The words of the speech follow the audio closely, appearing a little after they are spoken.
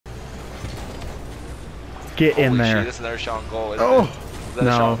Get in Holy there. shit, that's another shot on goal, isn't it? Oh! Is that a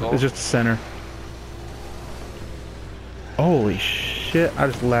shot No, on goal? it's just the center. Holy shit, I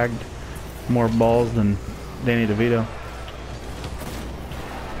just lagged more balls than Danny DeVito.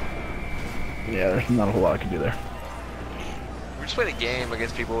 Yeah, there's not a whole lot I can do there. We're just playing a game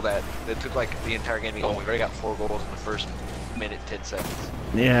against people that took like the entire game to go. We've already got 4 goals in the first minute, 10 seconds.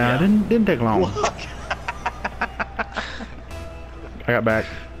 Yeah, didn't take long. I got back.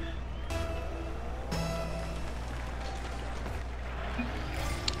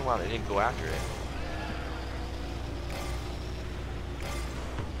 Wow, they didn't go after it.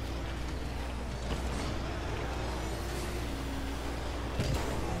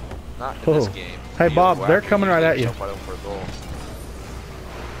 Not in this Oh. game. Hey, You Bob, go they're after it, coming right usually at you. jump right over for a goal.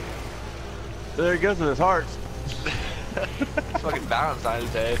 There he goes with his hearts. It's fucking Valentine's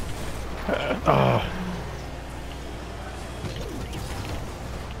Day. Oh.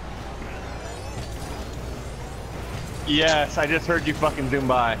 Yes, I just heard you fucking zoom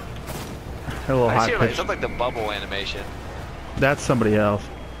by. A little I high see it, pitch. it's not like the bubble animation. That's somebody else.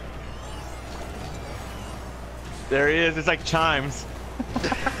 There he is. It's like chimes.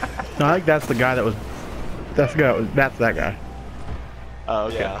 No, I think that's the guy that was. That's the guy. That's that guy. Oh,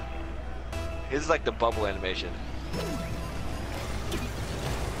 okay. Yeah. His is like the bubble animation.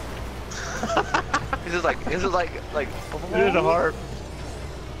 This is like It is a heart.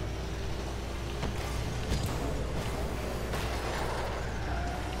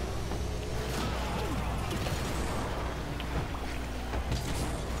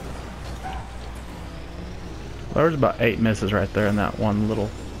 There's about 8 misses right there in that one little.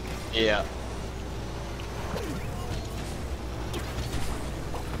 Yeah.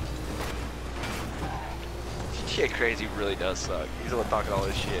 Shit, crazy really does suck. He's all talking all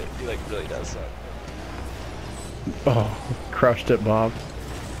this shit. He like really does suck. Oh, crushed it, Bob.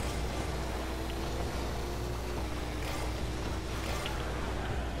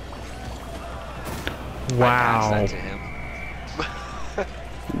 I Wow. passed that to him.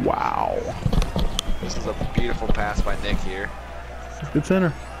 Wow. This is a beautiful pass by Nick here. Good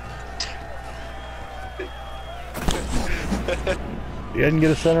center. He didn't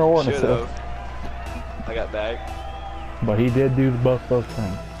get a center or an assist, Should've. I got back. but he did do both those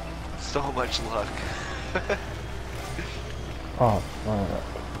things. So much luck. Oh,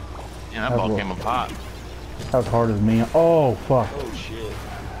 Yeah, that ball came up hot. that was hard as me. Oh, fuck. Oh shit.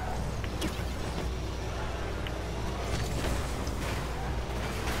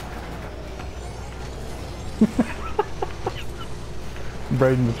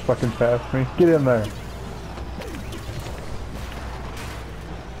 Braden just fucking passed me. Get in there.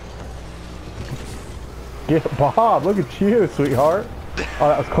 Get Bob, look at you, sweetheart. Oh,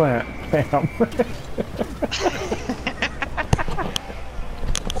 that was Clint. Damn.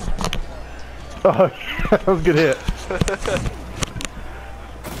 Oh, that was a good hit.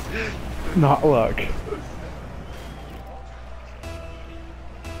 Not luck.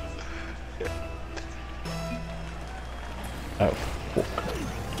 Oh, fuck.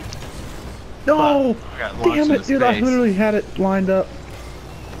 No! I got launched Damn it, into dude, I space. literally had it lined up.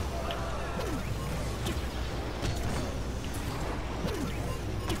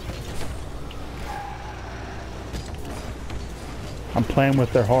 I'm playing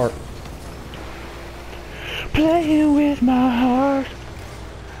with their heart. Playing with my heart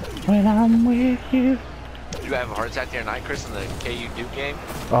when I'm with you. Did you have a heart attack there tonight, Chris, in the KU Duke game?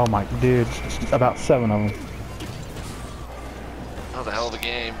 Oh my, dude, about 7 of them. That was a hell of a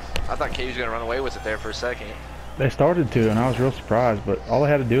game. I thought KU was gonna run away with it there for a second. They started to, and I was real surprised, but all they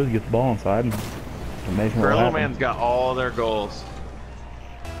had to do was get the ball inside, and it's amazing what Little happened. man's got all their goals.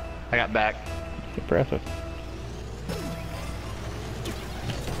 I got back. Impressive.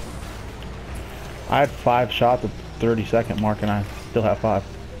 I had 5 shots at the 30-second mark, and I still have 5.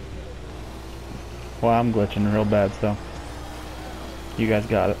 Well, I'm glitching real bad, so you guys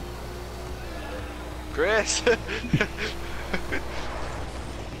got it. Chris!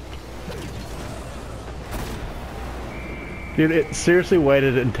 Dude, it seriously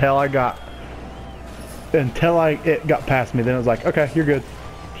waited until it got past me. Then it was like, okay, you're good.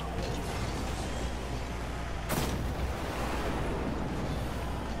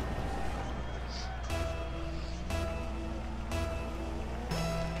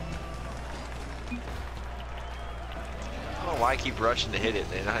 I don't know why I keep rushing to hit it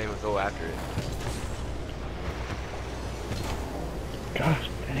and not even go after it. Gosh,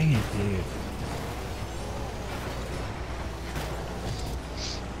 dang it, dude.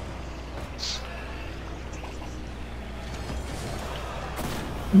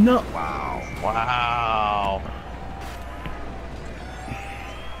 No. Wow. Wow.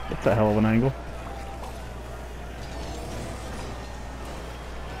 That's a hell of an angle.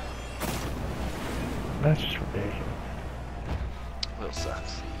 That's just ridiculous. Little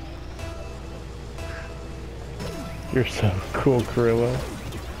sucks. You're so cool, Carrillo.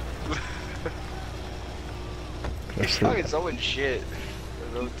 He's talking so much shit.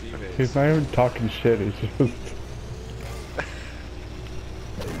 His own teammates. He's not even talking shit, he's just...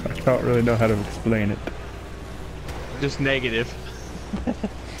 I don't really know how to explain it. Just negative.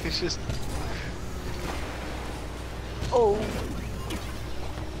 He's just... Oh!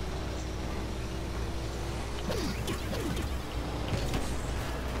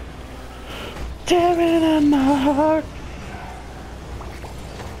 Tearing at my heart.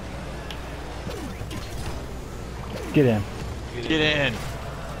 Get in. Get in.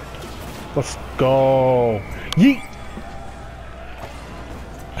 Let's go. Yeet.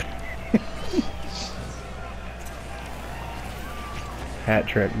 Hat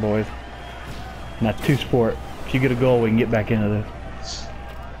trick, boys. Now two sport. If you get a goal, we can get back into this.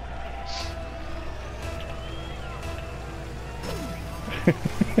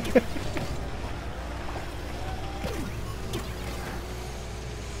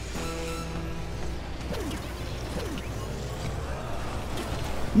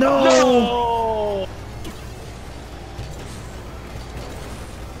 No! No!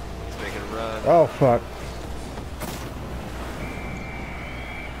 Let's make it a run. Oh fuck.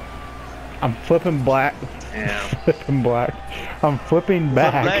 I'm flipping black. Damn. Flipping black. I'm flipping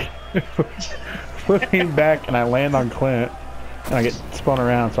back. Flipping back and I land on Clint. And I get spun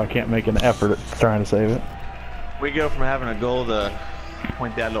around so I can't make an effort at trying to save it. We go from having a goal to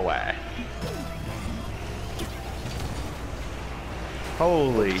point the other way.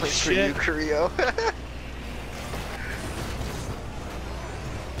 Holy Place for you, shit. Carrillo.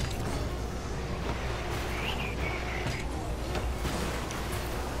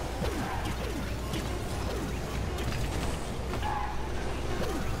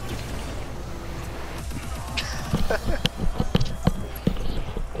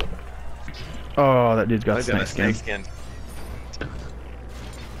 Oh, that dude's got I got a snake snake skin. skin.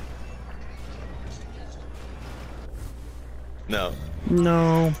 No.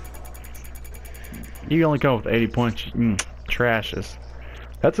 No. You only come with 80 points. Trashes.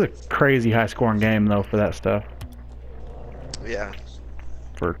 That's a crazy high scoring game though for that stuff. Yeah.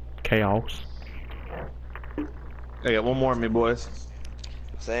 For chaos. I got one more of me, boys.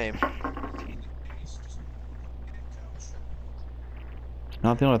 Same.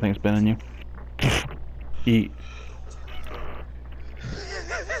 Not the only thing spinning you. Eat.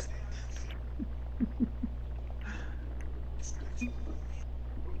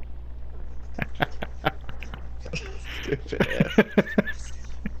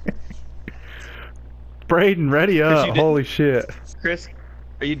 Braden, ready up. you did- Holy shit. Chris,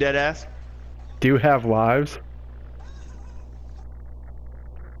 are you dead ass? Do you have lives?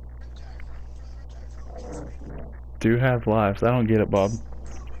 Do you have lives? I don't get it, Bob.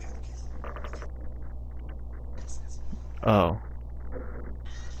 Oh.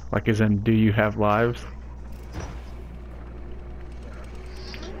 Like as in, do you have lives?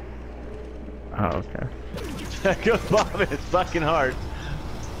 Oh, okay. Go Bob, it's fucking hard.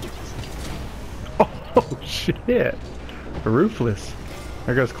 Oh, shit. Ruthless.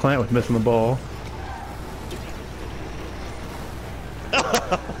 There goes Clint with missing the ball.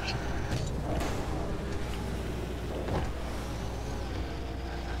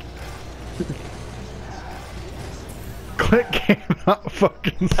 Clint cannot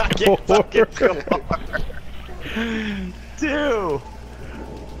fucking I score. can't fucking score. Dude.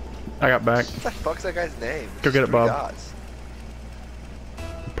 I got back. What the fuck's that guy's name? Go get it, Three Bob. dots.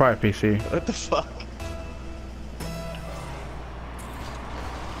 Probably PC. What the fuck?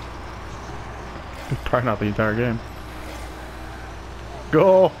 Probably not the entire game.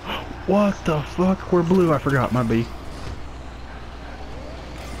 Go! What the fuck? We're blue. I forgot my B.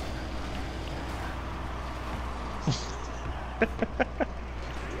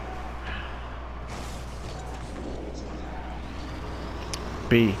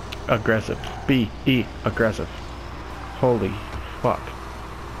 B. Aggressive. B. E. Aggressive. Holy fuck.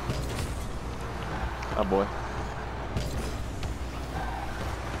 Oh boy.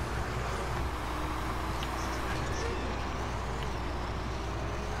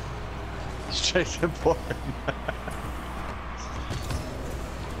 He's chasing for him.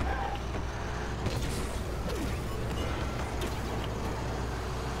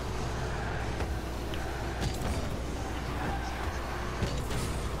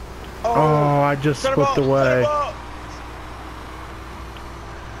 Oh, I just Set him slipped up, away. set him up.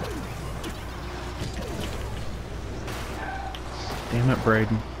 Damn it,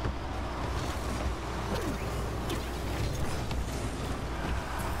 Braden.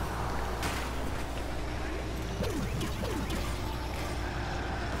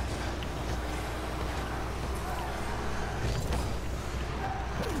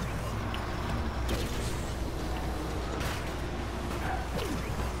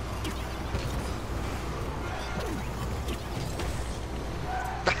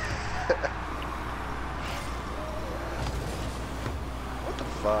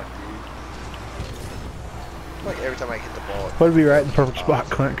 fuck, dude. Like every time I hit the ball. Would be right in the perfect spot,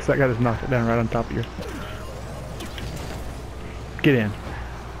 Clint, because that guy just knocked it down right on top of you. Get in.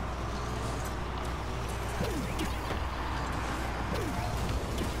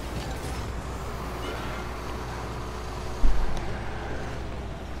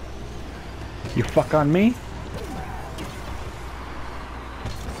 You fuck on me?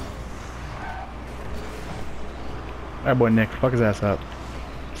 That boy Nick, fuck his ass up.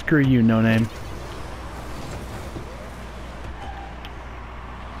 Screw you, no name.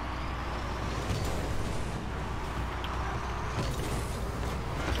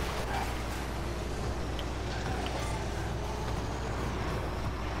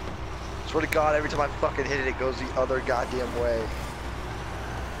 Swear to God, every time I fucking hit it, it goes the other goddamn way.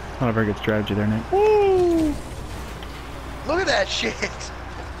 Not a very good strategy there, Nick. Woo! Look at that shit!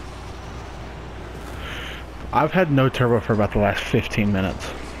 I've had no turbo for about the last 15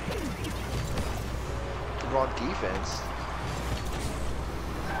 minutes. We're on defense.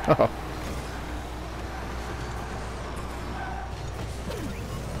 Oh.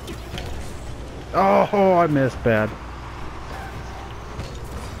 Oh, I missed bad.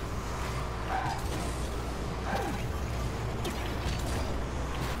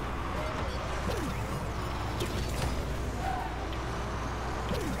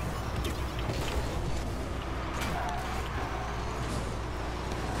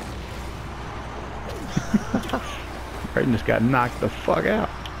 Brayden just got knocked the fuck out.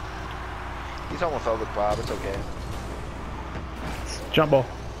 He's almost over with Bob, it's okay. Jump ball.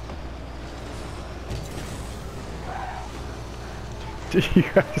 You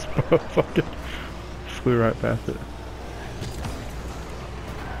guys both fucking flew right past it.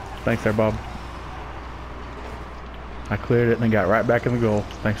 Thanks there, Bob. I cleared it and then got right back in the goal.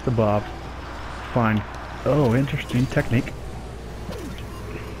 Thanks to Bob. Fine. Oh, interesting technique.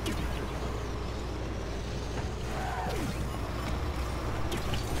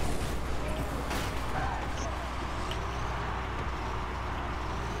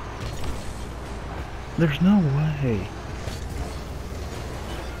 There's no way.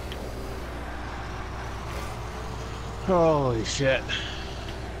 Holy shit.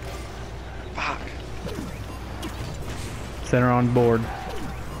 Fuck. Center on board.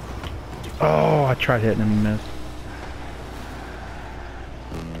 Oh, I tried hitting him and missed.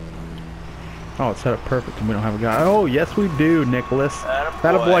 Oh, it's set up perfect and we don't have a guy. Oh, yes we do, Nicholas.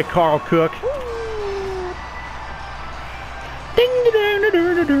 That a boy, Carl Cook.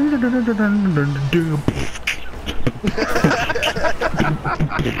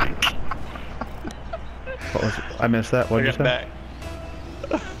 What was it? I missed that. What did you say? Back.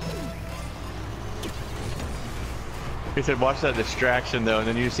 He said, watch that distraction though, and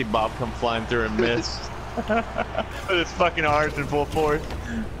then you see Bob come flying through and miss. With his fucking arms in full force.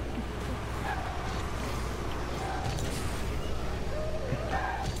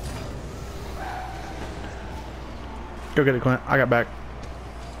 Go get it, Clint. I got back.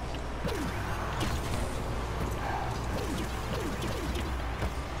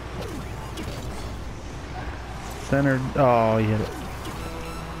 Centered. Oh, he hit it.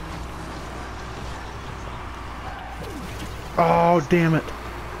 Oh, damn it.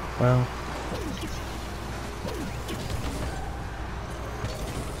 Well.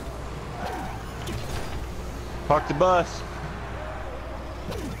 Park the bus.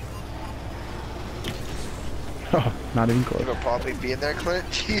 Oh, not even close. You gonna probably be in there, Clint?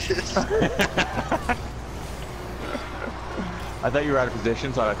 Jesus. I thought you were out of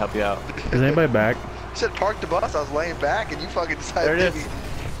position, so I'd help you out. Is anybody back? You said park the bus, I was laying back, and you fucking decided There it to is. be...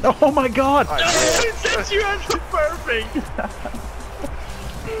 Oh my god! Right, It said you had perfect.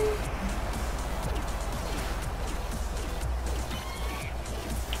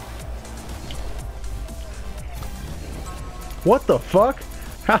 What the fuck?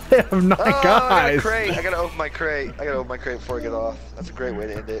 How they have 9 I got a guys? crate. I gotta open my crate. I gotta open my crate before I get off. That's a great way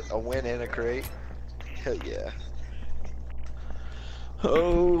to end it. A win and a crate. Hell yeah.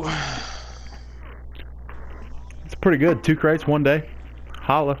 Oh. It's pretty good. 2 crates, 1 day.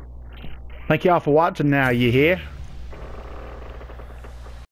 Holla. Thank y'all for watching now, you hear?